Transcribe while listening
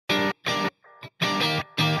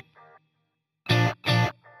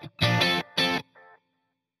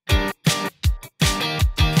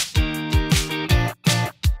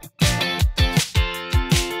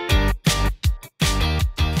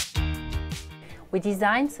We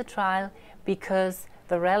designed the trial because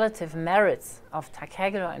the relative merits of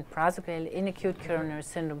ticagrelor and prasugrel in acute coronary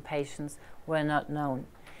syndrome patients were not known,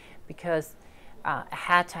 because a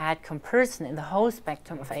head-to-head comparison in the whole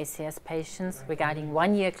spectrum of ACS patients regarding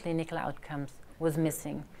one-year clinical outcomes was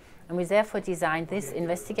missing. And we therefore designed this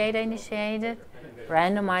investigator-initiated,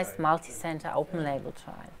 randomized, multi-center, open-label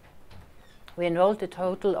trial. We enrolled a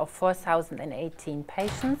total of 4,018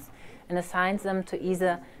 patients and assigned them to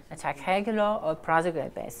either a ticagrelor or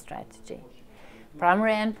prasugrel-based strategy.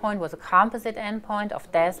 Primary endpoint was a composite endpoint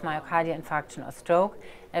of death, myocardial infarction, or stroke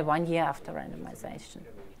at 1 year after randomization.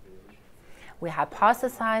 We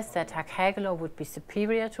hypothesized that ticagrelor would be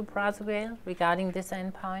superior to prasugrel regarding this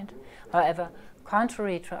endpoint. However,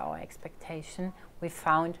 contrary to our expectation, we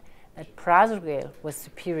found that prasugrel was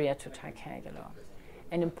superior to ticagrelor.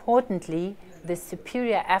 And importantly, this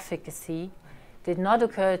superior efficacy did not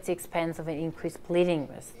occur at the expense of an increased bleeding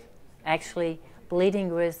risk. Actually,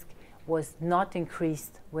 bleeding risk was not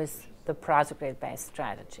increased with the prasugrel-based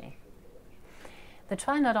strategy. The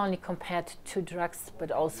trial not only compared two drugs,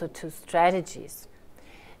 but also two strategies.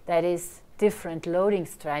 That is, different loading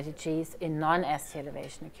strategies in non-ST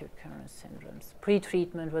elevation acute coronary syndromes,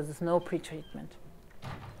 pre-treatment versus no pre-treatment.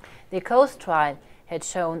 The Acute trial had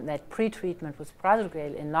shown that pre-treatment with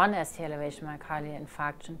prasugrel in non-ST elevation myocardial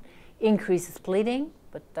infarction increases bleeding,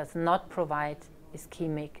 but does not provide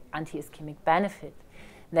anti-ischemic benefit.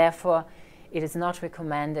 Therefore, it is not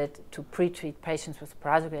recommended to pre-treat patients with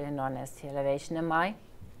prasugrel in non-ST elevation MI,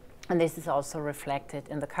 and this is also reflected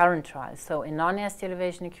in the current trial. So in non-ST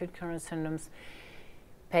elevation acute coronary syndromes,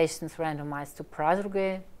 patients randomized to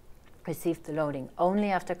prasugrel received the loading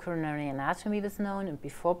only after coronary anatomy was known and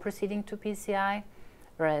before proceeding to PCI,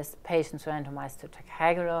 whereas patients randomized to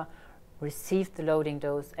ticagrelor received the loading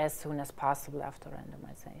dose as soon as possible after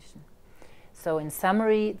randomization. So in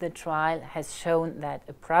summary, the trial has shown that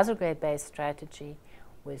a prasugrel-based strategy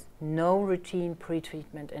with no routine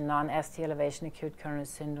pretreatment in non-ST elevation acute coronary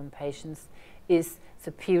syndrome patients is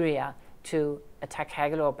superior to a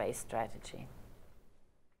ticagrelor-based strategy.